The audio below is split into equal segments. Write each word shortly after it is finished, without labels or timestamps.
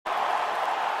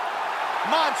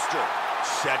Monster,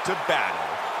 set to battle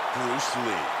Bruce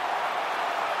Lee.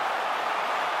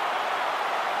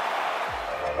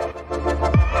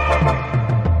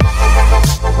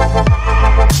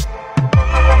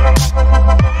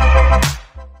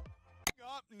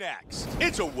 Up next,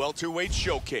 it's a welterweight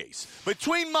showcase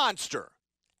between Monster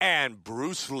and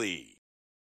Bruce Lee.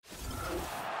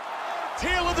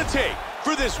 Tail of the tape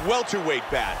for this welterweight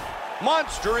battle.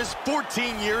 Monster is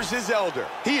 14 years his elder.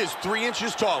 He is 3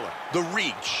 inches taller. The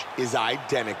reach is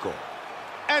identical.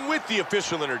 And with the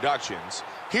official introductions,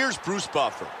 here's Bruce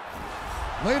Buffer.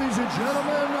 Ladies and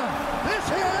gentlemen, this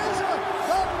is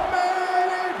the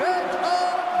main event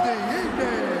of the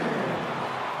evening.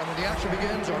 And when the action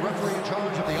begins, our referee in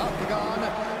charge of the Octagon,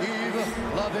 Yves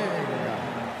Loving.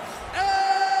 And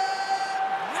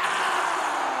now,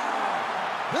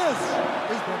 this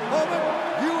is the moment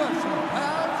UFC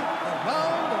fans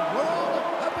around the world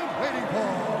have been waiting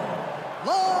for.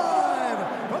 Live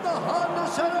from the Honda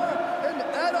Center in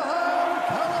Anaheim,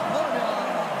 California.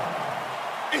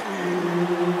 It's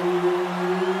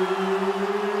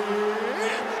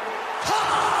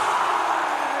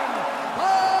time! 5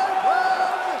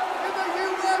 rounds in the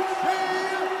UFC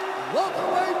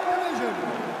welterweight division.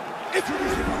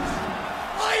 Introducing us,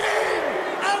 fighting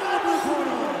out of the blue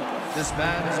corner. This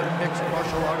man is a mixed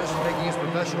martial artist making his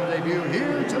professional debut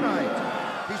here tonight.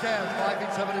 He stands 5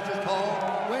 feet 7 inches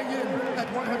tall, weighing in at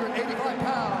 185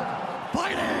 pounds.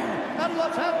 Fighting out of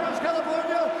Los Angeles,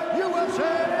 California,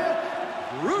 USA,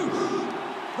 Bruce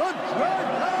the Dragon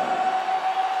Lee!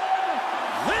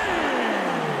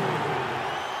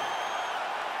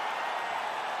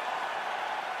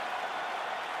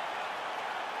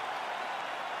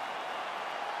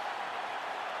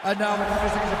 And now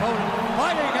introducing his opponent,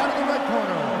 fighting out of the red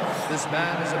corner. This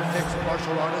man is a mixed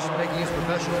martial artist making his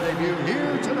professional debut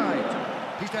here tonight.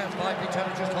 He stands 5 feet 10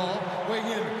 inches tall, weighing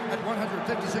in at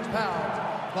 156 pounds.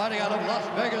 Fighting out of Las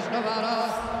Vegas,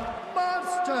 Nevada,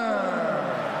 Monster!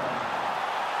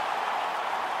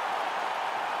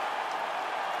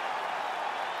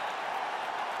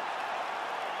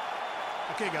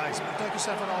 Okay, guys, protect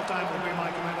yourself at all time will be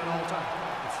my command at all time.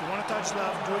 If you want to touch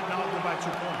love, do it now, go back to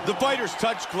your corner. The fighters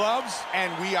touch gloves,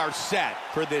 and we are set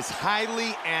for this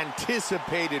highly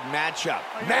anticipated matchup.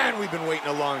 Man, we've been waiting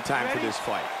a long time for this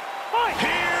fight. Fight.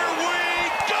 Here we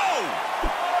go!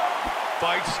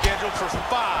 Fight scheduled for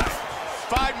 5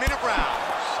 5-minute rounds.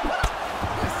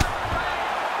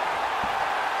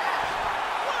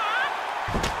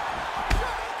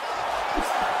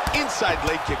 Inside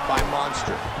leg kick by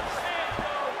Monster.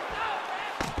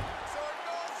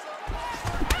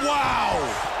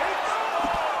 Wow!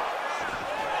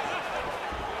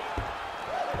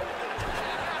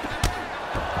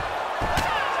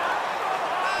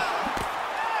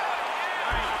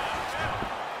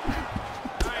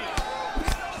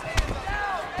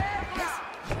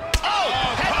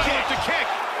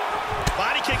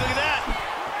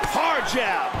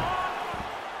 Jab.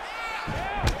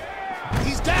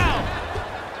 He's down.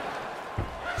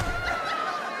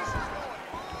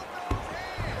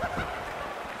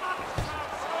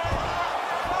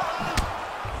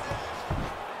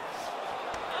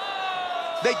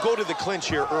 They go to the clinch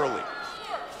here early.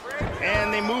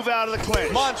 And they move out of the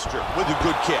clinch. Monster with a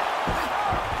good kick.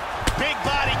 Big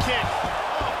body kick.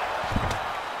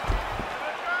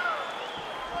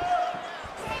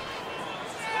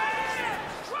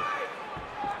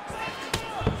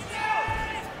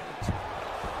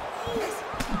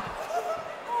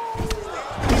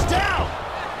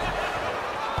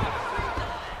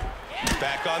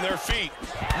 Back on their feet.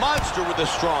 Monster with a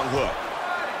strong hook.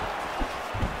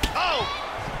 Oh!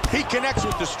 He connects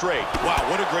with the straight. Wow,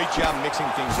 what a great job mixing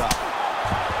things up.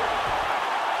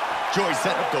 Joy's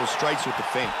setting up those strikes with the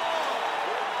feint.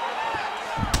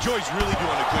 Joy's really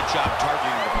doing a good job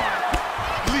targeting the body.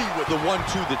 Lee with the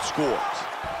 1-2 that scores.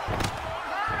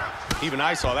 Even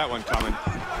I saw that one coming.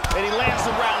 And he lands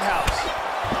the roundhouse.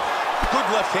 Good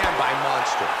left hand by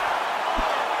Monster.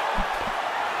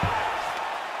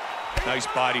 Nice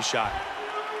body shot.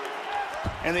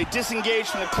 And they disengage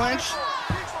from the clinch.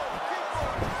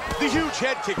 The huge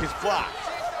head kick is blocked.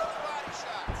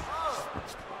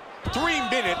 3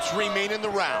 minutes remain in the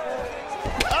round.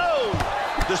 Oh!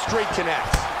 The straight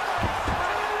connects.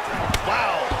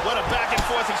 Wow, what a back and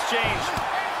forth exchange.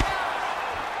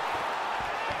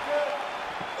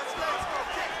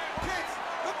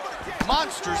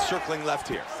 Monster's circling left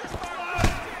here.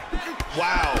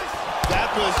 Wow,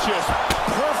 that was just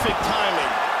perfect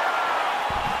timing.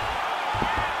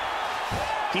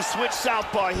 He switched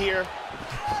southpaw here.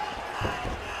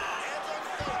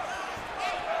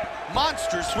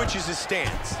 Monster switches his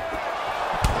stance.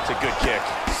 It's a good kick.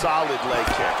 Solid leg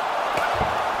kick.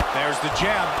 There's the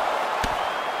jab.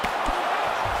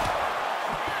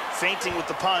 Feinting with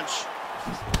the punch.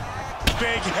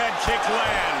 Big head kick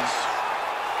lands.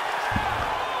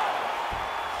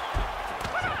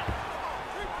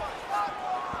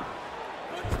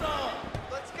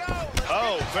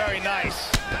 Oh, very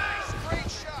nice. Great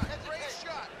shot.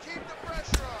 Keep the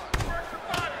pressure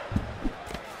on.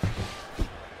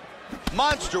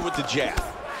 Monster with the jab.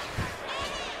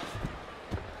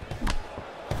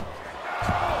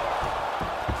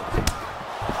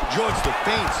 Joe, it's the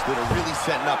feints that are really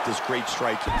setting up this great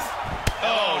striking.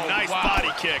 Oh, nice body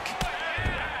kick.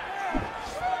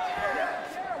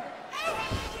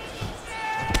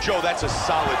 Joe, that's a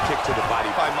solid kick to the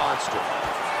body by Monster.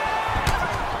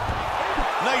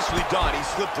 Nicely done, he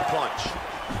slipped the punch.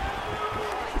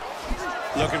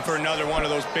 Looking for another one of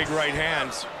those big right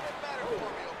hands.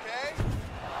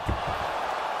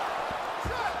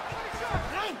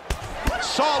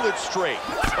 Solid straight.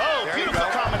 Oh, beautiful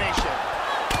combination.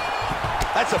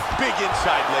 That's a big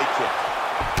inside leg kick.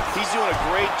 He's doing a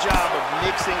great job of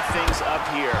mixing things up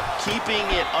here, keeping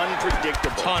it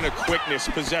unpredictable. Ton of quickness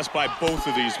possessed by both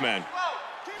of these men.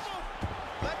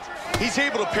 He's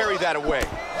able to parry that away.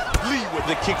 Lee with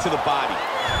the kick to the body.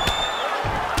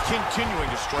 Continuing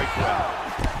to strike well.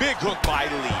 Big hook by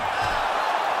Lee.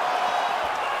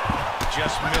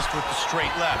 Just missed with the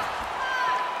straight left.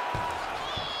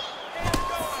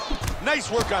 Nice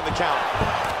work on the counter.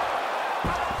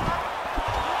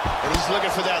 And he's looking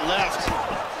for that left.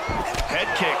 Head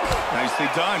kick. Nicely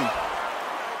done.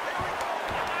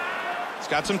 He's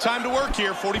got some time to work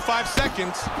here, 45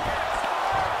 seconds.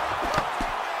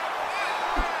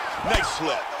 Nice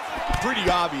slip. Pretty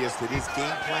obvious that his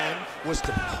game plan was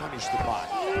to punish the body.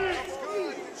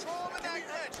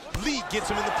 Lee gets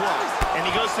him in the plunge. And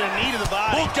he goes to the knee to the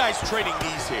body. Both guys trading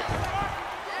knees here.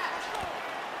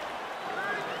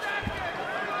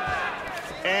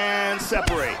 And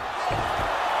separate.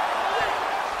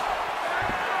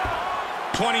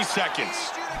 20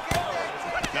 seconds.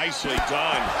 Nicely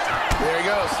done. There he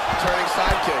goes. Turning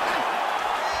side kick.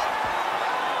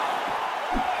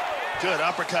 Good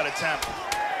uppercut attempt.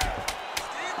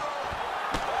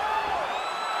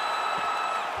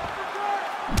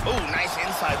 Oh, nice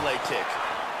inside leg kick.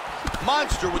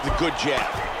 Monster with the good jab.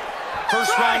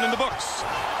 First round in the books.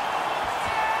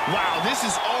 Wow, this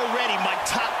is already my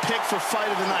top pick for fight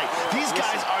of the night. These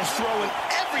guys are throwing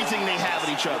everything they have at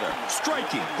each other.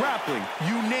 Striking, grappling,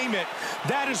 you name it.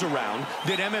 That is a round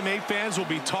that MMA fans will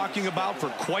be talking about for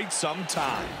quite some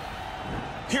time.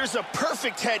 Here's a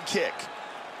perfect head kick.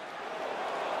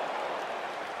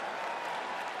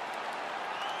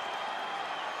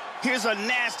 Here's a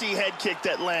nasty head kick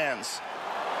that lands.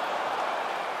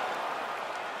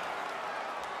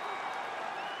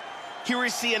 Here we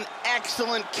see an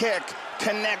excellent kick.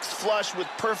 Connects flush with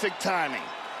perfect timing.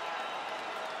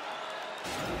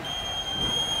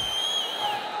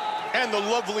 And the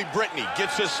lovely Brittany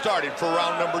gets us started for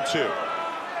round number 2.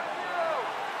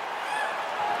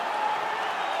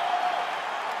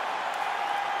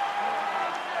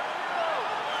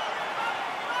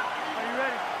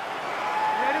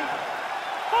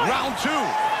 Round 2.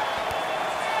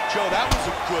 Joe, that was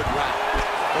a good round.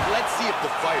 But let's see if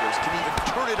the fighters can even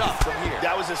turn it up from here.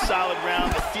 That was a solid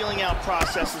round. The feeling out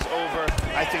process is over.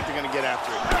 I think they're going to get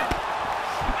after it.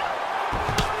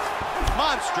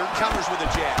 Monster counters with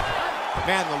a jab.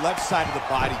 Man, the left side of the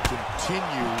body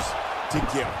continues to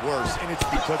get worse, and it's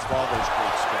because of all those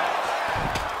great strikes.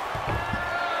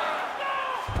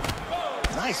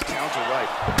 Nice counter right.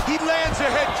 He lands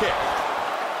a head kick.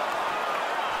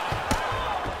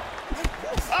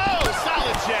 Oh,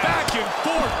 solid jab. Back and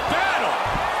forth battle.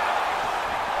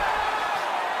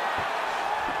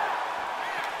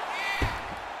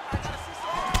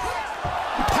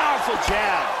 Powerful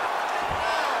jab.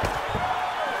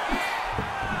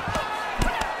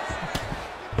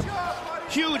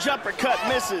 Huge uppercut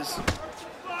misses.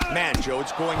 Man, Joe,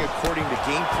 it's going according to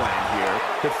game plan here.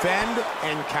 Defend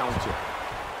and counter.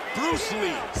 Bruce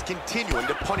Lee is continuing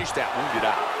to punish that wounded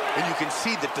eye. And you can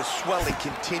see that the swelling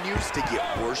continues to get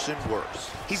worse and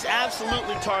worse. He's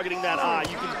absolutely targeting that eye.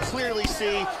 You can clearly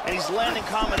see, and he's landing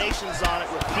combinations on it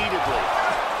repeatedly.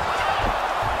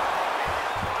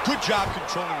 Good job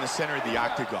controlling the center of the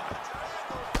octagon.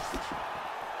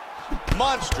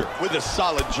 Monster with a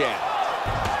solid jab.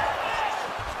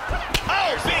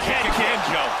 Oh, big head kick.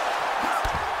 Joe.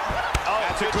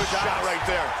 Oh, That's a good shot right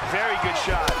there. Very good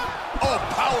shot. Oh,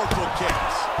 powerful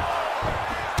kicks.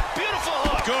 Beautiful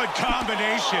hook. Good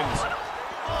combinations.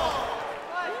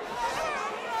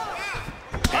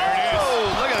 Oh,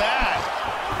 look at that.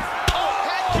 Oh,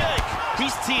 head kick.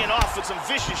 He's teeing teeing off with some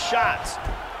vicious shots.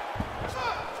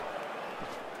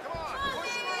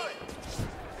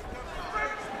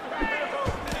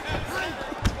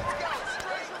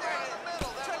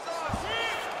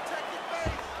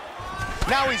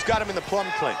 Now he's got him in the plum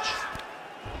clinch.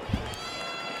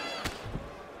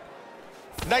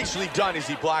 Nicely done as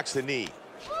he blocks the knee.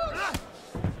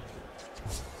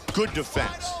 Good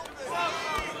defense.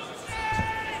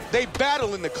 They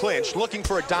battle in the clinch, looking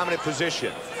for a dominant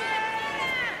position.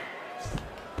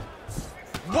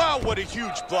 Wow, what a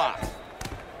huge block.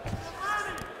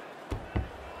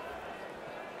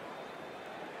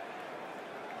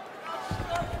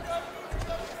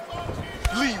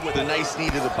 Lee with a nice knee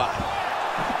to the body.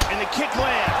 And the kick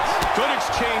lands. Good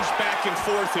exchange back and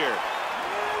forth here.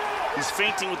 He's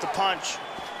feinting with the punch.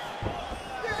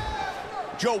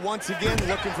 Joe once again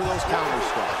looking for those counter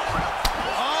strikes.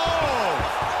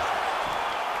 Oh!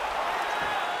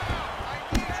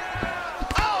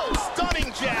 Oh,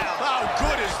 stunning jab. How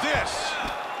good is this?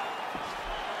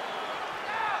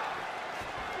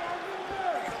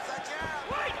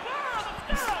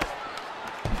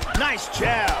 Nice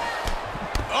jab.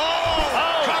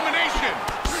 Oh, combination.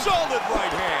 Solid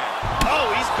right hand.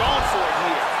 Oh, he's going for it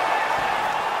here.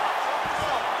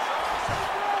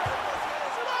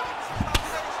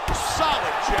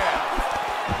 Solid jab.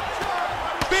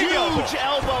 Big Huge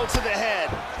elbow. elbow to the head.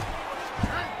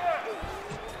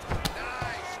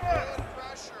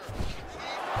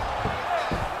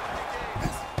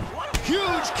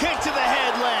 Huge kick to the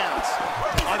head lands.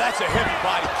 Oh, that's a heavy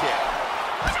body kick.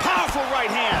 Powerful right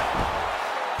hand.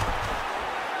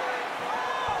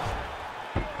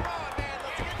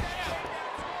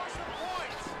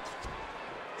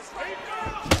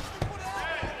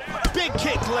 Big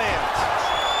kick lands.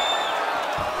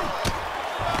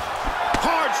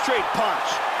 Hard straight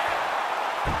punch.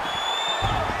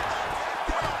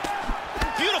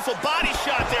 Beautiful body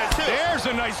shot there too. There's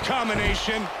a nice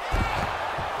combination.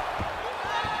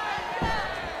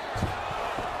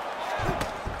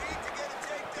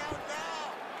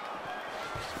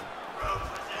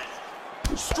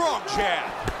 Strong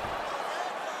jab.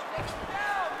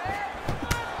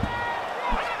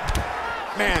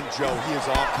 Man, Joe, he is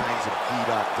all kinds of beat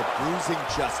up. The bruising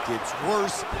just gets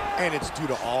worse, and it's due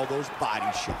to all those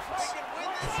body shots.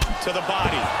 To the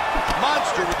body.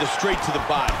 Monster with the straight to the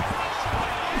body.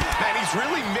 Man, he's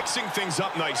really mixing things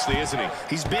up nicely, isn't he?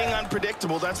 He's being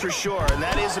unpredictable, that's for sure, and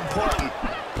that is important.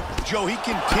 Joe, he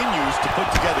continues to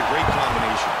put together great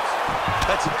combinations.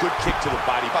 That's a good kick to the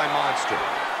body by Monster.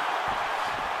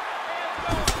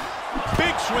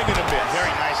 Big swing and a miss. Very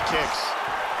nice kicks.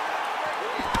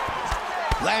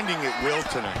 Landing at will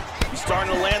tonight. He's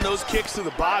starting to land those kicks to the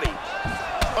body.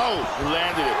 Oh, he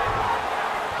landed it.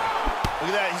 Look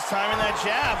at that, he's timing that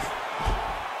jab.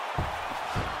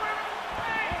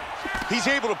 He's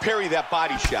able to parry that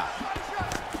body shot.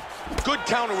 Good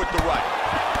counter with the right.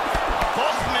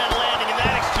 Both men landing in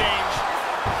that exchange.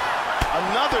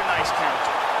 Another nice counter.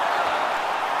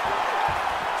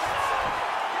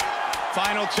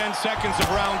 Final 10 seconds of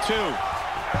round 2.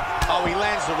 Oh, he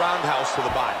lands the roundhouse to the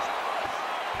body.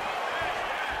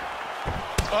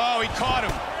 Oh, he caught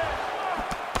him.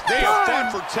 They have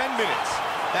fought for 10 minutes.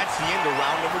 That's the end of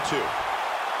round number 2.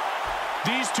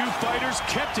 These two fighters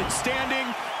kept it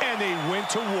standing, and they went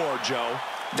to war, Joe.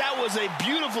 That was a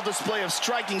beautiful display of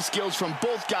striking skills from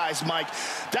both guys, Mike.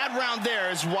 That round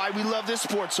there is why we love this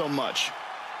sport so much.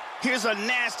 Here's a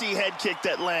nasty head kick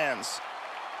that lands.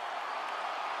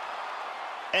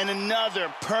 And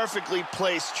another perfectly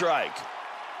placed strike.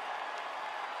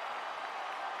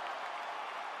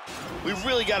 We've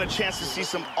really got a chance to see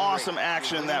some awesome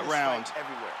action in that round.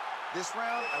 Everywhere. This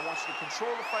round, I want you to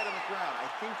control the fight on the ground. I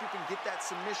think you can get that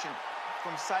submission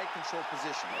from side control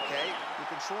position, okay?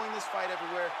 You're controlling this fight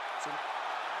everywhere, so...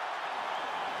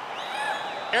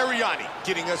 Ariani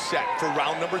getting us set for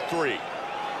round number 3. Are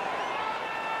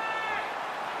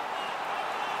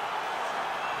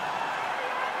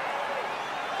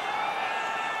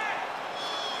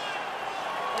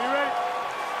you ready?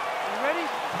 Are you ready?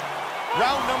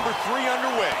 Round number 3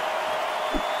 underway.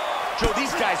 Joe,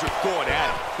 these guys are going at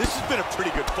it. This has been a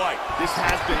pretty good fight. This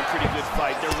has been a pretty good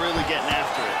fight. They're really getting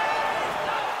after it.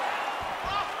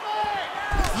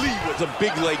 Lee with a big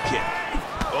leg kick.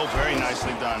 Oh, very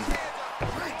nicely done.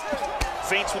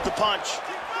 Feints with the punch.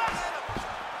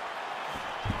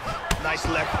 Nice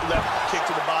left kick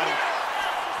to the body.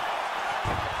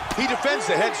 He defends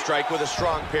the head strike with a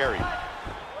strong parry.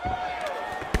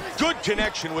 Good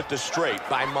connection with the straight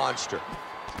by Monster.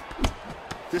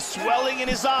 The swelling in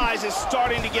his eyes is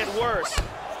starting to get worse.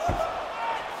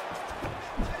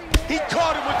 He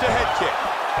caught him with the head kick.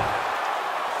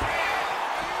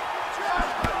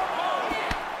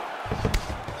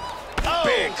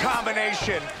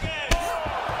 combination.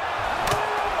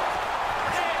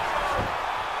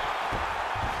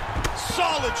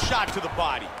 Solid shot to the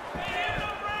body.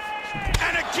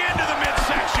 And again to the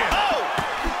midsection. Oh!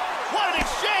 What an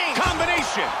exchange!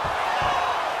 Combination.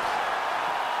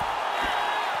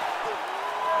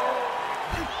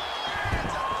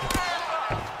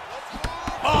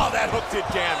 Oh, that hook did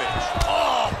damage.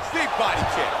 Oh, big body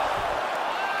kick.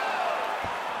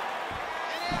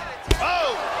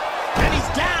 Oh! And he's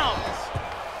down!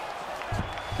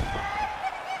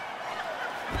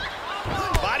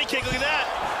 Body kick, look at that.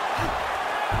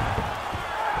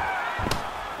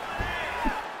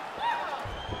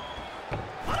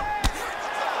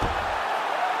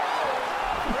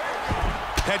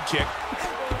 Head kick.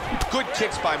 Good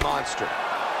kicks by Monster.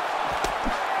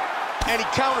 And he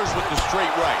counters with the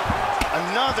straight right.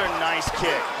 Another nice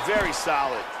kick. Very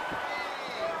solid.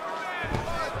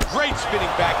 Great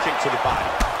spinning back kick to the body.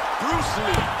 Bruce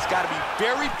Lee's got to be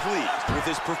very pleased with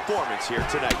his performance here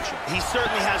tonight, Jim. He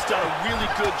certainly has done a really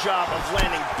good job of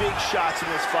landing big shots in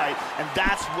this fight, and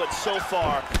that's what so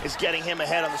far is getting him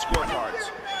ahead on the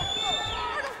scorecards.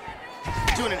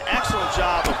 Doing an excellent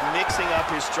job of mixing up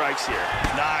his strikes here.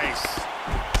 Nice.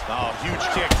 Oh, huge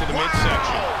kick to the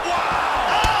midsection.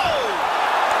 Wow! Oh!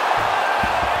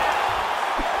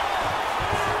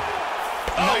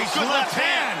 Nice Good left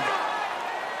hand.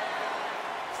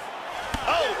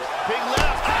 Oh, big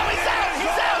left. Oh, he's out,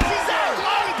 he's out, he's out.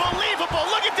 Unbelievable,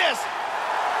 look at this.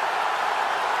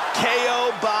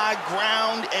 KO by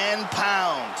ground and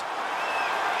pound.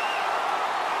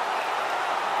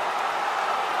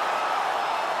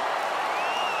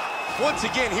 Once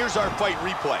again, here's our fight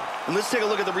replay. And let's take a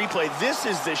look at the replay. This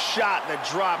is the shot that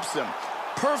drops him.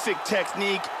 Perfect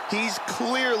technique. He's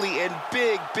clearly in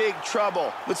big, big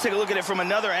trouble. Let's take a look at it from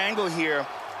another angle here.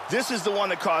 This is the one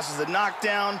that causes the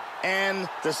knockdown and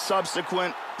the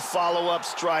subsequent follow-up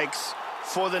strikes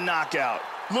for the knockout.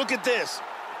 Look at this.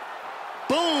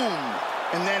 Boom!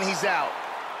 And then he's out.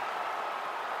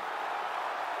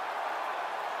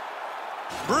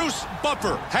 Bruce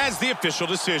Buffer has the official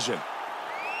decision.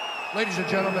 Ladies and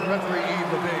gentlemen, referee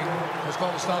Yves Levine has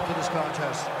called a stop to this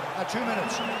contest at 2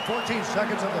 minutes, 14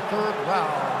 seconds of the third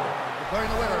round, declaring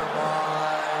the winner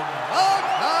by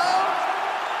knockout,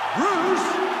 Bruce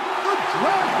the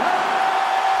Dragon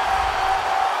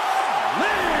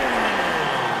Lee!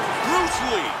 Bruce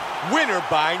Lee, winner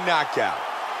by knockout.